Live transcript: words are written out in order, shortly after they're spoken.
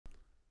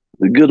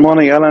Good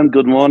morning, Alan.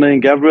 Good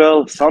morning,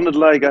 Gabriel. Sounded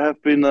like I have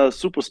been a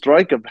super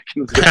striker back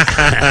in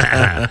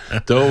the day.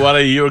 Don't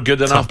worry, you're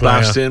good enough,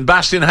 Bastian.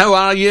 Bastian, how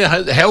are you?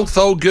 Health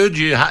all good?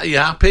 You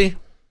happy?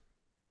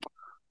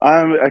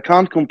 I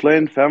can't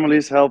complain.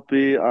 Family's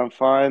healthy. I'm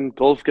fine.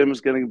 Golf game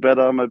is getting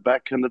better. My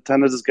backhand, the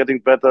tennis is getting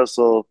better.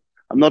 So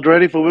I'm not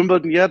ready for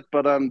Wimbledon yet,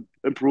 but I'm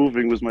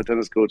improving with my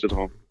tennis coach at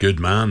home. Good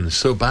man.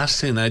 So,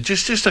 Bastian,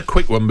 just a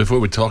quick one before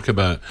we talk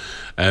about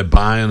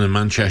Bayern and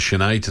Manchester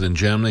United in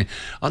Germany.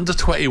 Under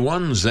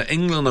 21s,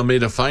 England have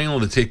made a final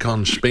to take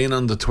on Spain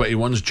under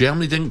 21s.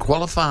 Germany didn't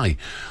qualify.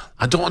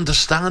 I don't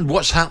understand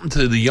what's happened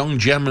to the young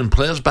German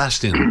players,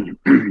 Bastian.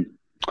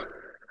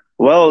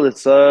 Well,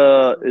 it's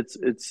a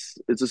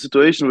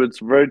situation where it's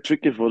very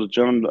tricky for the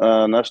German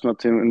national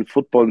team in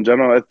football in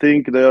general. I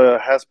think there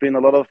has been a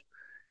lot of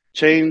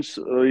change.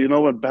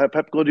 When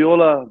Pep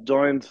Guardiola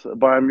joined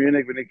Bayern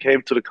Munich, when he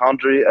came to the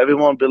country,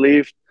 everyone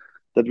believed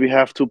that we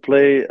have to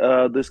play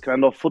this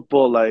kind of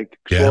football, like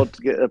short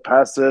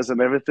passes and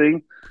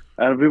everything.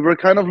 And we were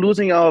kind of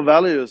losing our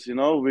values,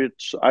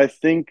 which I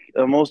think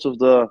most of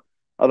the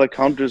other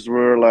countries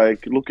were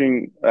like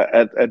looking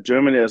at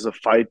Germany as a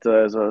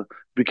fighter,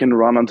 we can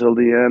run until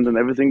the end and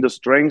everything. The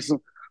strengths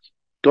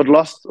got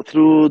lost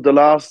through the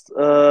last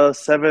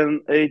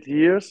 7-8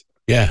 years.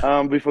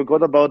 Yeah. We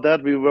forgot about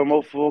that. We were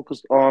more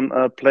focused on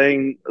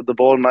playing the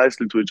ball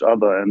nicely to each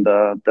other, and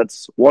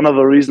that's one of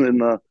the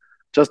reasons.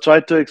 Just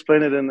tried to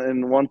explain it in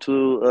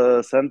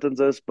 1-2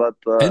 sentences, but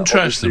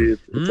interesting. It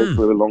takes a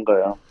little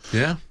longer.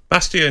 Yeah.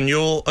 Bastian,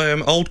 your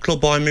old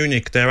club Bayern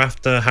Munich, they're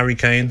after Harry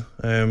Kane.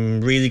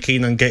 Really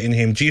keen on getting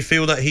him. Do you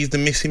feel that he's the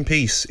missing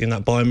piece in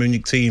that Bayern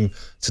Munich team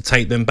to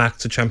take them back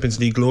to Champions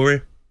League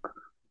glory?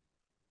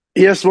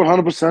 Yes,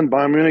 100%.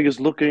 Bayern Munich is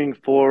looking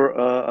for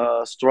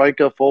a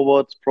striker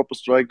forward, proper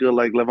striker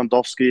like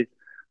Lewandowski.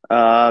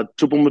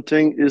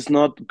 Choupo-Moting is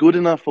not good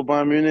enough for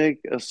Bayern Munich,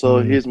 so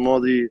he's more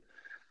the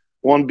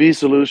 1B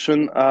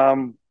solution.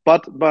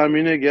 But Bayern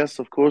Munich, yes,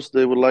 of course,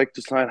 they would like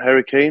to sign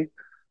Harry Kane.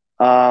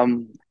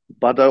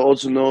 But I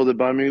also know that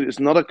Bayern Munich is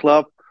not a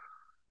club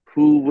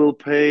who will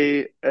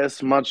pay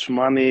as much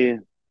money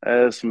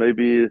as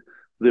maybe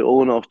the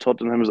owner of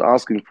Tottenham is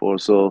asking for.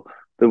 So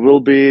there will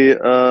be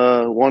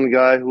one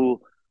guy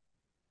who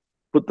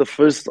put the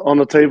fist on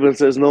the table and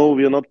says, no,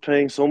 we are not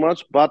paying so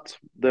much, but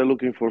they're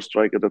looking for a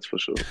striker, that's for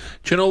sure. Do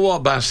you know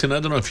what, Bastian? I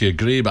don't know if you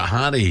agree, but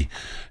Harry,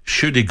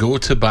 should he go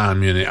to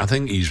Bayern Munich? I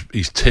think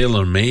he's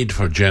tailor-made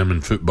for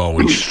German football.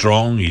 He's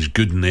strong, he's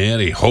good in the air,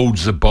 he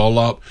holds the ball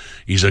up,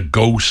 he's a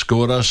goal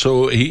scorer,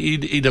 so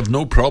he'd have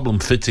no problem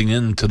fitting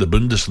into the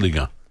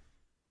Bundesliga.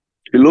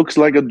 He looks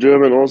like a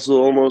German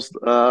also, almost,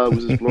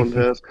 with his blonde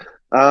hairs.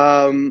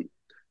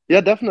 Yeah,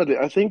 definitely.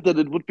 I think that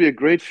it would be a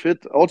great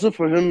fit. Also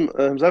for him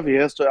himself, he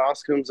has to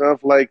ask himself,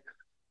 like,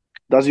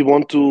 does he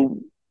want to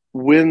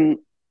win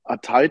a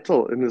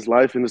title in his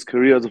life, in his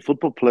career as a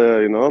football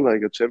player,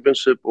 like a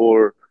championship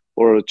or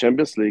a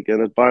Champions League?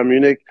 And at Bayern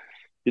Munich,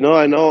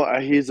 I know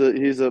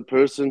he's a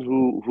person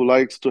who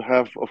likes to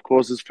have, of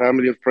course, his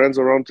family and friends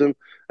around him.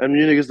 And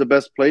Munich is the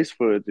best place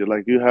for it.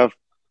 You have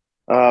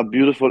a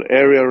beautiful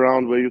area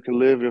around where you can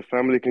live, your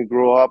family can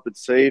grow up,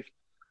 it's safe.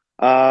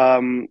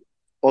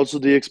 Also,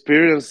 the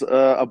experience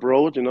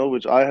abroad,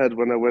 which I had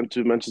when I went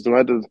to Manchester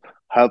United,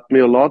 helped me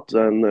a lot,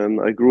 and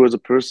I grew as a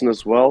person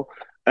as well.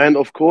 And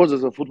of course,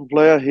 as a football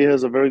player, he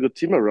has a very good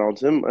team around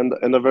him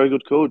and a very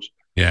good coach.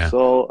 Yeah.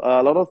 So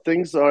a lot of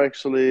things are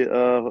actually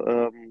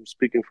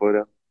speaking for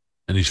that.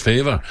 In his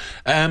favour.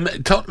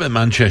 Talking about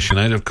Manchester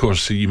United, of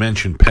course, you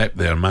mentioned Pep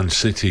there, Man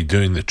City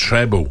doing the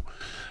treble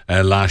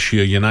last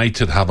year.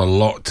 United have a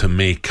lot to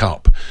make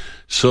up.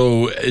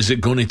 So is it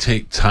going to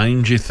take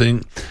time, do you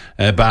think,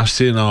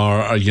 Bastian,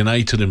 or are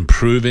United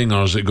improving,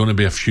 or is it going to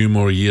be a few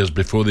more years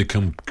before they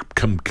can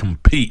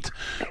compete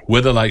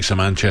with the likes of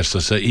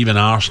Manchester City? Even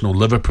Arsenal,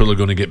 Liverpool are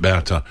going to get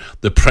better.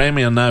 The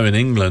Premier now in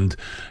England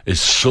is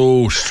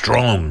so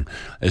strong.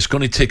 It's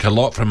going to take a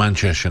lot for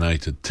Manchester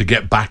United to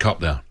get back up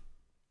there.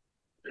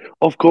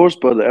 Of course,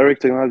 but Erik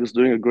is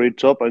doing a great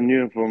job. I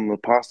knew him from the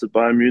past at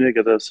Bayern Munich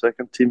at the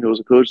second team. He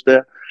was a coach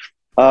there.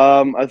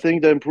 I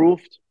think they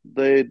improved.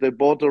 They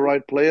bought the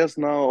right players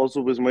now,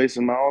 also with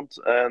Mason Mount.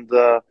 And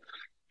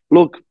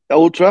look,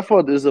 Old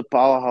Trafford is a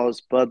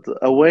powerhouse, but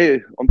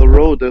away on the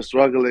road, they're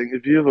struggling.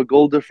 If you have a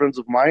goal difference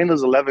of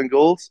minus 11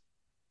 goals,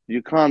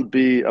 you can't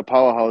be a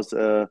powerhouse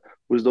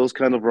with those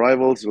kind of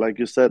rivals. Like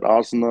you said,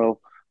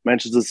 Arsenal,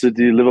 Manchester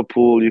City,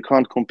 Liverpool, you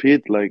can't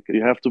compete. Like,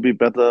 you have to be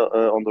better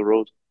on the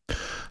road.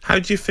 How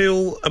do you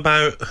feel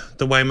about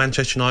the way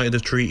Manchester United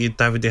have treated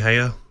David De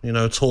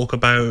Gea? Talk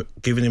about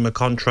giving him a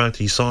contract.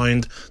 He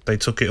signed, they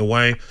took it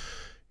away.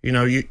 He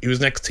was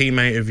an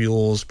ex-teammate of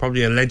yours,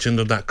 probably a legend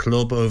of that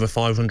club, over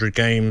 500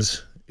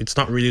 games. It's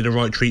not really the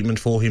right treatment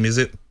for him, is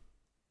it?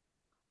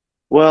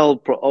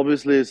 Well,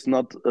 obviously it's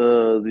not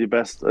the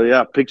best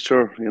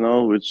picture,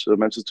 which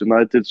Manchester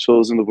United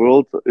shows in the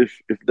world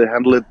if they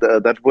handle it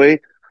that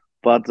way.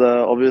 But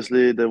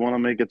obviously they want to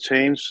make a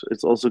change.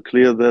 It's also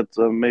clear that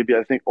maybe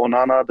I think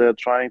Onana, they're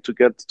trying to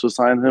get to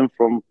sign him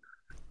from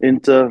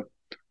Inter,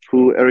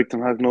 who Erik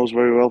Ten Hag knows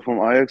very well from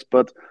Ajax.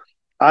 But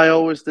I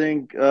always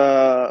think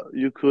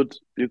you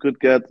could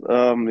get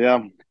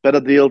better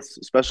deals,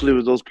 especially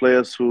with those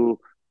players who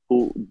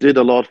did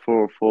a lot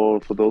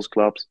for those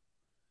clubs.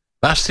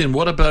 Bastian,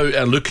 what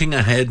about looking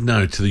ahead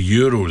now to the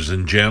Euros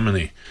in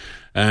Germany?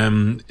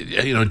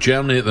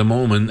 Germany at the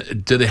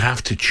moment, do they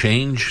have to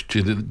change? Do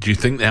you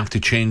think they have to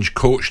change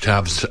coach to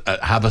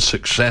have a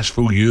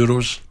successful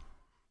Euros?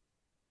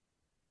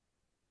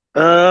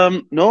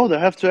 No, they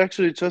have to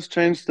actually just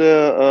change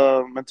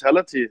their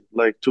mentality,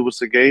 like towards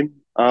the game.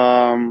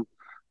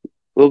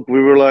 Look,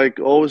 we were like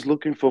always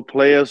looking for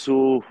players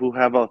who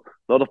have a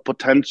lot of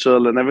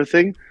potential and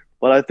everything.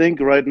 But I think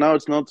right now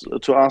it's not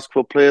to ask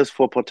for players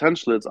for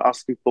potential. It's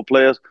asking for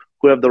players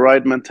who have the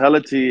right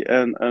mentality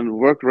and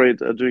work rate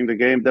during the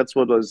game. That's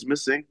what is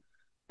missing.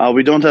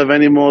 We don't have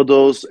any more of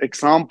those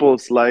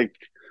examples. Like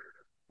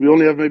we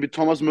only have maybe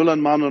Thomas Müller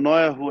and Manuel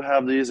Neuer who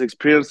have this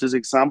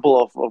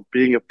example of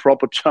being a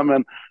proper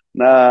German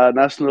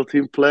national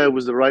team player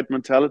with the right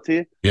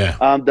mentality. Yeah.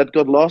 That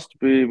got lost.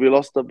 We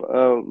lost,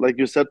 like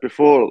you said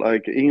before,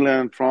 like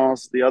England,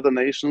 France, the other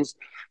nations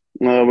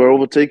were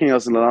overtaking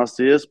us in the last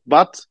years.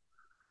 But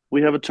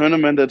we have a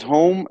tournament at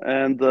home,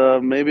 and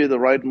maybe the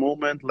right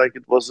moment, like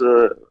it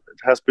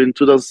has been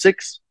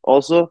 2006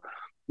 also.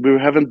 We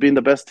haven't been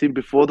the best team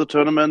before the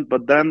tournament,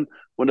 but then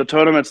when the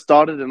tournament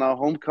started in our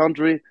home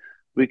country,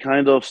 we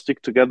kind of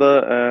stick together,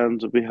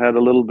 and we had a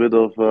little bit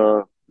of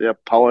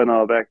power in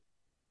our back.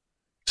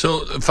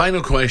 So,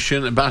 final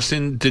question,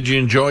 Bastian, did you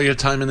enjoy your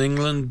time in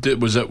England?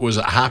 Was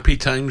it happy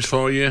times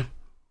for you?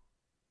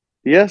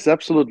 Yes,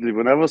 absolutely.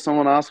 Whenever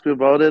someone asks me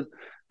about it,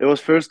 it was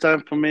first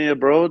time for me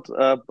abroad,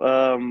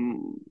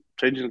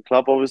 changing the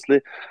club, obviously.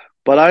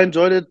 But I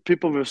enjoyed it.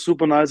 People were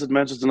super nice at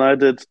Manchester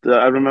United.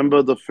 I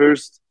remember the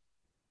first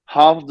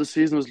half of the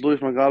season with Louis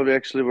van Gaal, we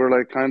actually were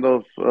like kind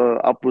of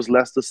up with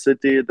Leicester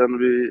City. Then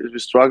we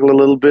struggled a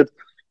little bit.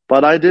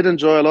 But I did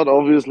enjoy a lot.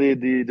 Obviously,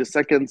 the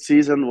second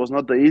season was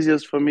not the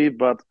easiest for me,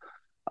 but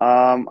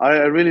I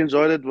really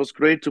enjoyed it. It was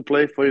great to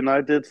play for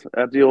United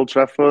at the Old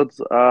Trafford.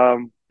 I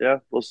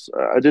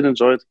did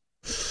enjoy it.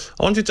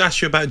 I wanted to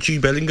ask you about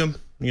Jude Bellingham.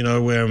 You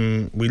know,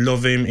 we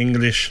love him,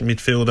 English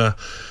midfielder.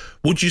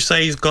 Would you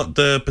say he's got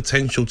the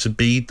potential to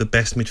be the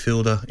best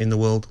midfielder in the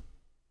world?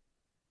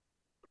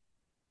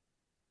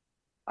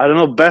 I don't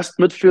know, best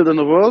midfielder in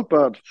the world,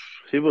 but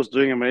he was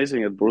doing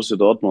amazing at Borussia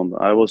Dortmund.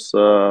 I was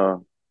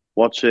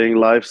watching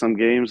live some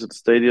games at the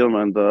stadium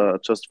and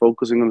just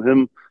focusing on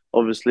him.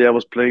 Obviously, I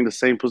was playing the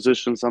same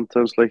position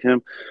sometimes like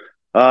him.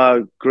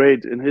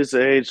 Great in his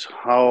age,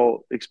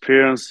 how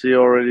experienced he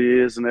already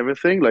is and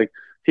everything. Like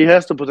he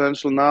has the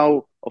potential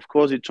now. Of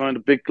course, he joined a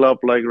big club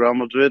like Real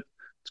Madrid.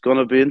 It's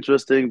gonna be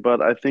interesting,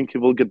 but I think he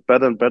will get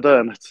better and better.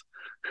 And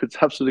it's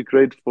absolutely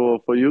great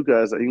for you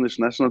guys. The English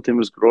national team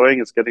is growing.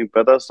 It's getting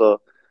better.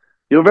 So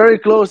you're very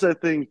close, I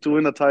think, to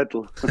win a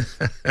title.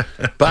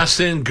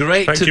 Bastian,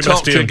 great to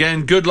talk to you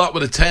again. Good luck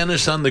with the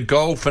tennis and the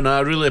golf, and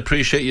I really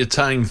appreciate your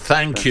time.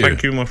 Thank you.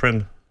 Thank you, my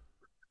friend.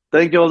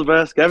 Thank you, all the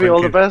best. Gabby,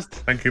 all the best.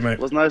 Thank you, mate. It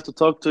was nice to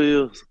talk to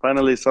you.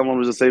 Finally, someone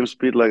with the same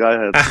speed like I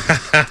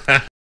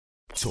had.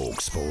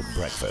 talkSPORT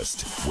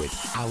Breakfast with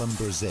Alan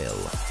Brazil.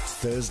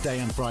 Thursday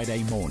and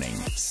Friday morning,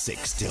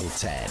 6 till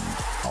 10.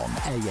 On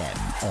AM,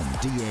 on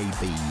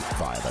DAB,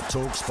 via the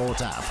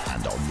talkSPORT app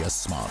and on your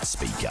smart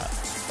speaker.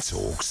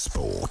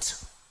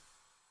 talkSPORT.